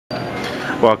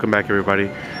Welcome back, everybody.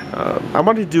 I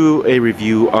want to do a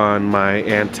review on my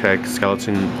Antec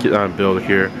Skeleton build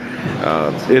here.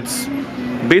 It's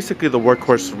basically the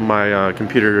workhorse of my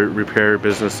computer repair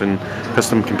business and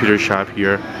custom computer shop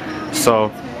here. So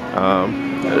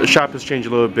the shop has changed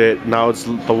a little bit. Now it's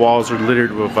the walls are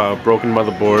littered with broken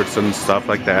motherboards and stuff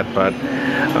like that, but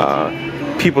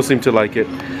people seem to like it.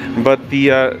 But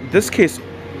the this case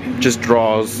just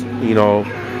draws, you know,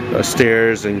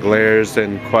 stares and glares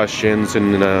and questions,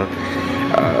 and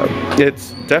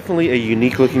it's definitely a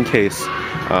unique looking case.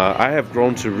 I have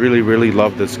grown to really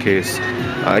love this case.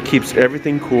 It keeps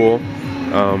everything cool.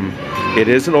 It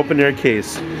is an open air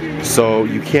case, so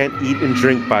you can't eat and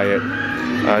drink by it.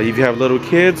 If you have little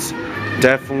kids,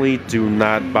 definitely do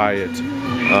not buy it.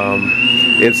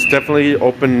 It's definitely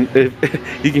open.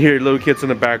 You can hear little kids in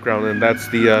the background, and that's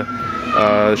the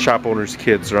shop owner's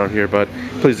kids around here, but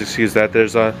please excuse that.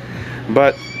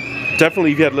 But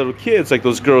definitely if you had little kids, like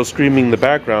those girls screaming in the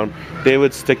background, they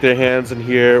would stick their hands in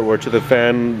here or to the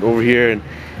fan over here, and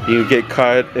you get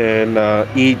cut and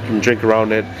eat and drink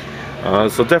around it.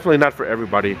 So definitely not for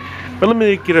everybody. But let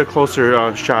me get a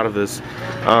closer shot of this.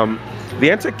 The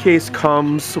Antec case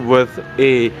comes with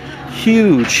a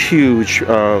huge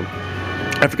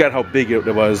I forgot how big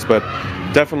it was, but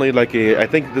definitely like I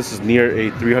think this is near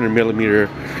a 300mm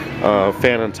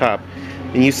fan on top.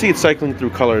 And you see it cycling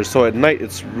through colors, so at night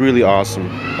it's really awesome.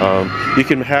 You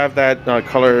can have that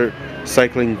color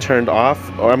cycling turned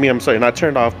off, or I mean, I'm sorry, not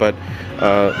turned off, but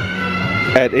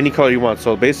at any color you want.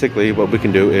 So basically what we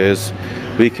can do is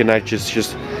we can just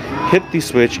hit the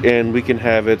switch and we can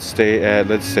have it stay at,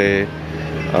 let's say,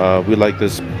 we like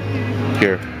this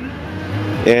here,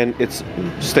 and it's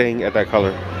staying at that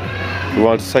color. We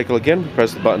want to cycle again,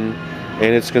 press the button,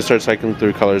 and it's going to start cycling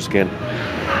through colors again.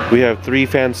 We have 3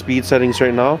 fan speed settings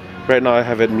right now. Right now I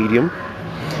have it medium,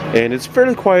 and it's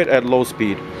fairly quiet at low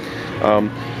speed.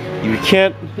 You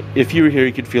can't, if you were here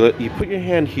you could feel it. You put your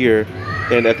hand here,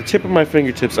 and at the tip of my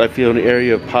fingertips I feel an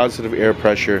area of positive air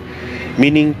pressure,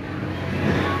 meaning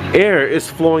air is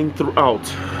flowing throughout,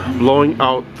 blowing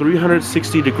out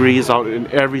 360 degrees out in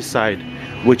every side,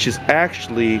 which is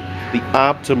actually the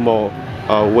optimal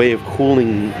way of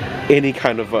cooling any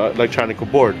kind of electronic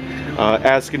board.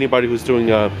 Ask anybody who's doing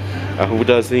who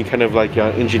does any kind of like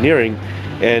engineering,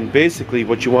 and basically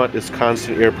what you want is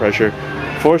constant air pressure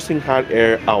forcing hot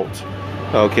air out.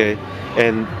 Okay,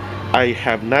 and I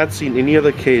have not seen any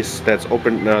other case that's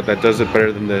open that does it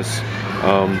better than this.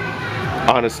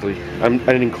 Honestly, an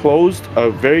enclosed, a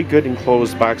very good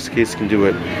enclosed box case can do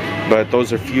it, but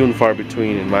those are few and far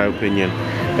between in my opinion,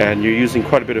 and you're using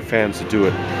quite a bit of fans to do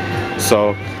it.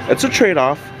 So it's a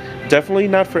trade-off. Definitely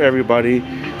not for everybody.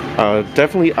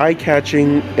 Definitely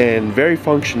eye-catching and very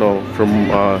functional from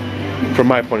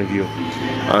my point of view.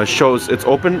 Shows it's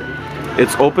open.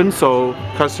 It's open so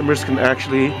customers can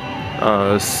actually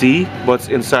see what's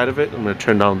inside of it. I'm going to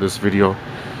turn down this video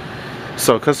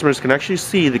so customers can actually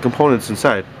see the components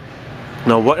inside.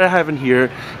 Now what I have in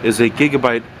here is a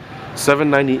Gigabyte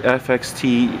 790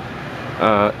 FXT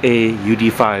A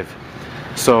UD5.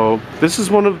 So this is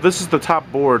the top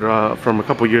board from a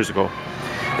couple years ago,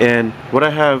 and what I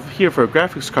have here for a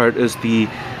graphics card is the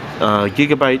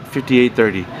Gigabyte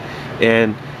 5830,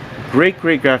 and great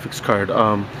graphics card.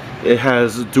 It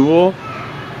has dual,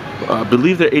 I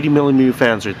believe they're 80mm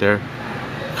fans right there,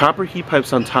 copper heat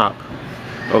pipes on top.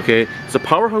 Okay, it's a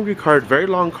power hungry card, very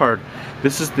long card.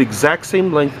 This is the exact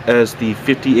same length as the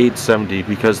 5870,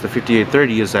 because the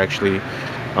 5830 is actually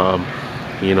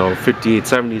you know,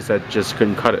 5870s that just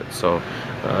couldn't cut it. So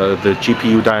the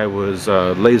GPU die was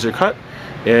laser cut,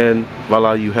 and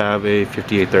voila, you have a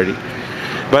 5830.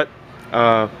 But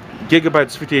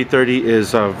Gigabyte's 5830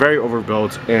 is very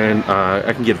overbuilt, and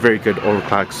I can get very good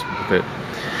overclocks with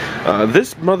it.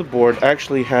 This motherboard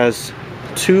actually has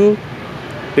 2,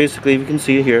 basically, if you can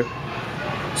see it here,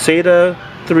 Sata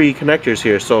 3 connectors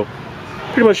here, so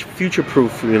pretty much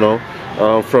future-proof, you know,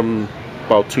 from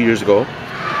about 2 years ago.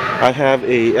 I have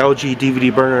a LG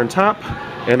DVD burner on top,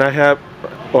 and I have,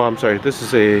 oh I'm sorry, this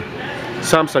is a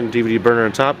Samsung DVD burner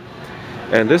on top,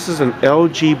 and this is an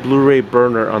LG BlueRay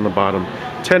burner on the bottom,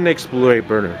 10x BlueRay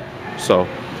burner. So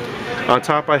on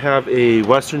top I have a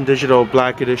Western Digital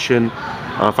Black Edition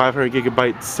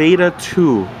 500GB Sata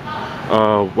 2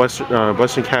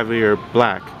 Western Caviar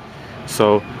Black.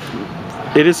 So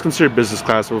it is considered business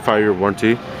class with a 5-year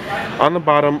warranty. On the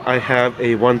bottom I have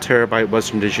a 1TB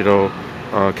Western Digital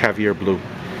Caviar Blue.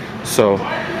 So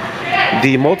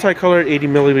the multicolored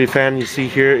 80mm fan you see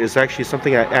here is actually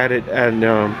something I added, and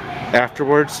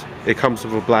afterwards it comes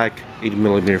with a black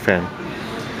 80mm fan.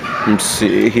 Let's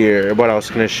see here, what else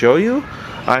can I show you?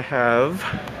 I have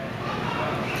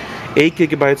 8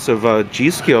 gigabytes of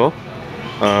GSkill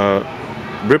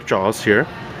Ripjaws here,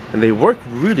 and they work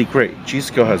really great.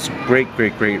 GSkill has great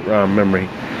memory.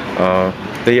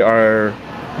 They are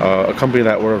a company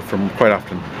that I order from quite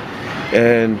often,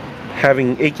 and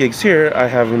having 8 gigs here, I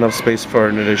have enough space for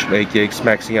an additional 8 gigs,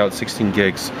 maxing out 16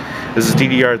 gigs. This is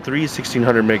DDR3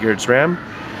 1600 megahertz RAM.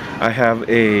 I have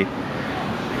a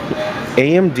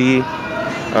AMD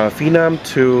Phenom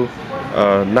II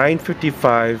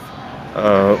 955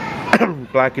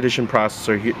 Black Edition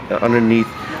processor here underneath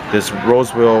this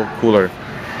Roseville cooler,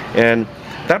 and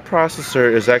that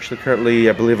processor is actually currently,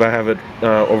 I believe I have it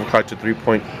overclocked to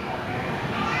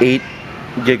 3.8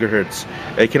 gigahertz.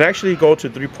 It can actually go to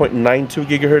 3.92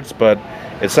 gigahertz, but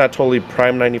it's not totally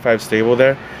Prime 95 stable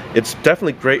there. It's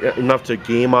definitely great enough to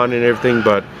game on and everything,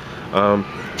 but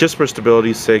just for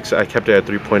stability's sake, I kept it at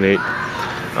 3.8.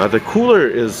 The cooler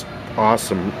is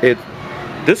awesome.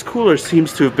 This cooler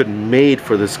seems to have been made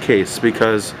for this case,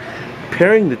 because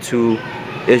pairing the two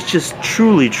is just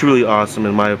truly awesome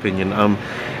in my opinion.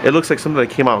 It looks like something that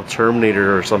came out of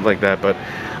Terminator or something like that, but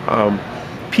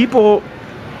people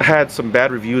had some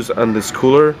bad reviews on this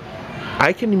cooler.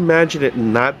 I can imagine it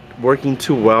not working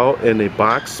too well in a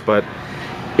box, but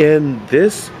in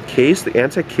this case, the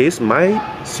Antec case, my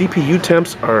CPU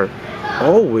temps are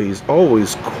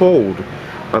always cold.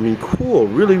 I mean cool,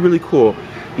 really cool,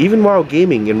 even while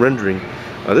gaming and rendering.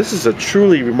 This is a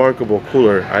truly remarkable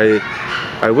cooler.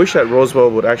 I wish that Roseville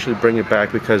would actually bring it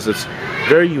back, because it's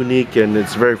very unique and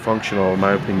it's very functional in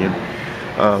my opinion.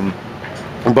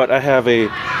 But I have a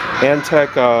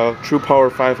Antec True Power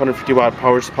 550 watt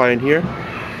power supply in here,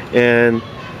 and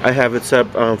I have it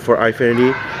set for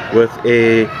eyefinity with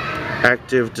a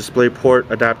active display port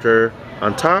adapter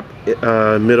on top.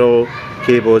 Middle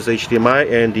cable is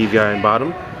HDMI and DVI on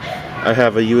bottom. I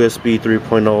have a USB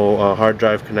 3.0 hard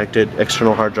drive connected,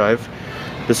 external hard drive.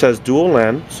 This has dual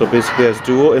LAN, so basically it has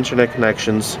dual internet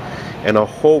connections and a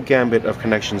whole gambit of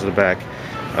connections in the back.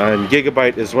 And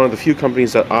Gigabyte is one of the few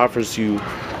companies that offers you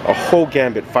a whole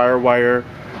gambit. Firewire.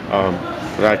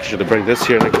 I should bring this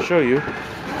here and I can show you.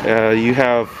 You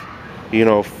have,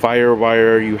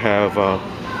 Firewire. You have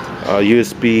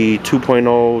USB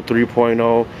 2.0,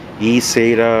 3.0,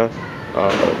 eSATA.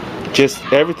 Just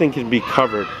everything can be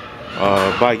covered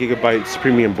by Gigabyte's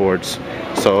premium boards.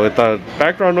 So if the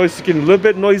background noise is getting a little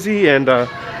bit noisy, and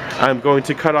I'm going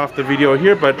to cut off the video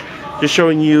here, but just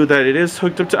showing you that it is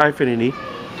hooked up to eyefinity.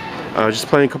 Just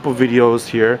playing a couple videos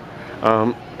here.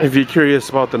 If you're curious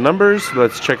about the numbers,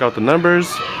 let's check out the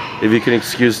numbers. If you can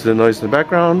excuse the noise in the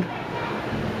background.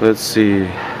 Let's see.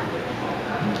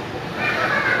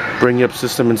 Bring up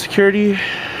system and security.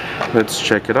 Let's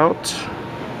check it out.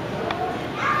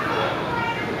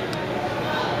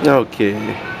 Okay.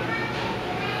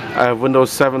 I have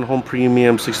Windows 7 Home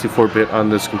Premium 64-bit on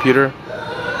this computer.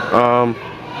 I'm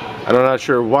not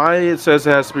sure why it says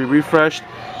it has to be refreshed.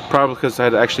 Probably because I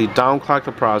had to actually downclock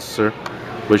the processor,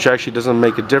 which actually doesn't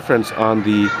make a difference on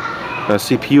the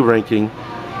CPU ranking.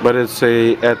 But it's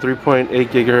at 3.8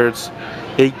 gigahertz,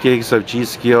 8 gigs of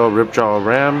GSkill Ripjaw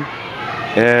RAM,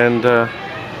 and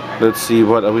let's see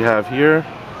what we have here.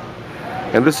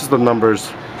 And this is the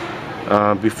numbers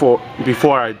before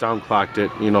I downclocked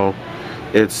it.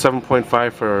 It's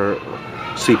 7.5 for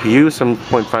CPU,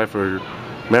 7.5 for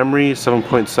memory,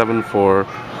 7.7 for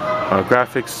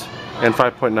graphics, and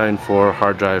 5.9 for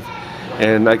hard drive.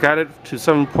 And I got it to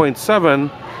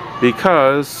 7.7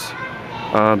 because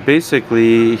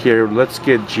basically here, let's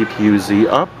get GPU-Z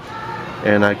up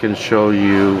and I can show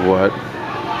you what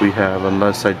we have,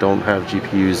 unless I don't have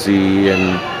GPU-Z,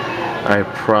 and I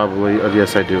probably, oh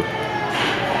yes I do,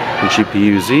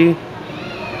 GPU-Z.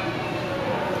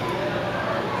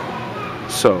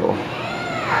 So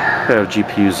I have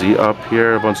GPU-Z up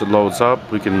here. Once it loads up,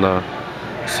 we can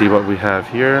see what we have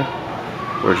here.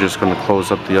 We're just going to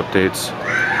close up the updates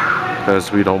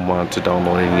because we don't want to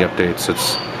download any updates.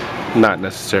 It's not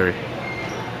necessary.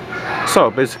 So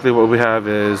basically what we have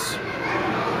is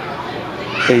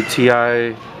a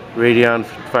TI Radeon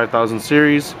 5000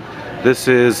 series. This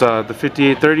is the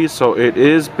 5830, so it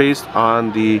is based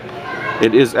on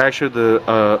it is actually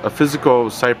a physical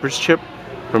Cypress chip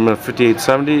from a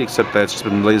 5870, except that it's just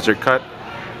been laser cut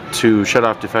to shut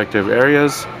off defective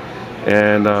areas.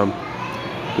 And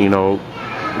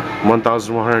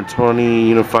 1120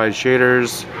 unified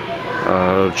shaders,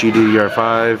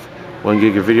 GDDR5, 1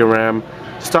 gig of video RAM.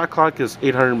 Stock clock is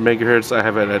 800 megahertz. I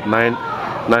have it at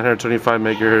 925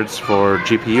 megahertz for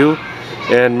GPU,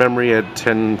 and memory at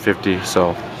 1050.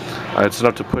 So it's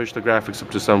enough to push the graphics up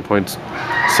to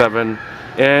 7.7,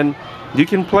 and you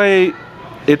can play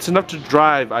it's enough to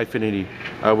drive eyefinity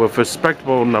with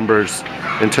respectable numbers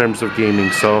in terms of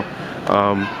gaming. So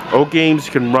old games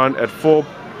you can run at full,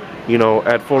 you know,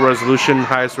 at full resolution,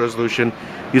 highest resolution.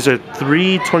 These are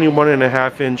 3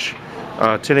 21.5-inch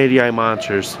 1080i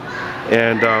monitors,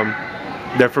 and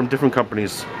they're from different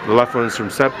companies. The left one is from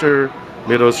Scepter,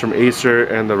 middle is from Acer,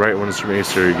 and the right one is from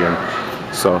Acer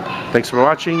again. So thanks for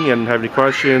watching, and have any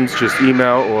questions, just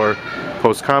email or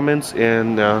post comments,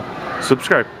 and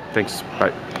subscribe. Thanks.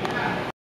 Bye.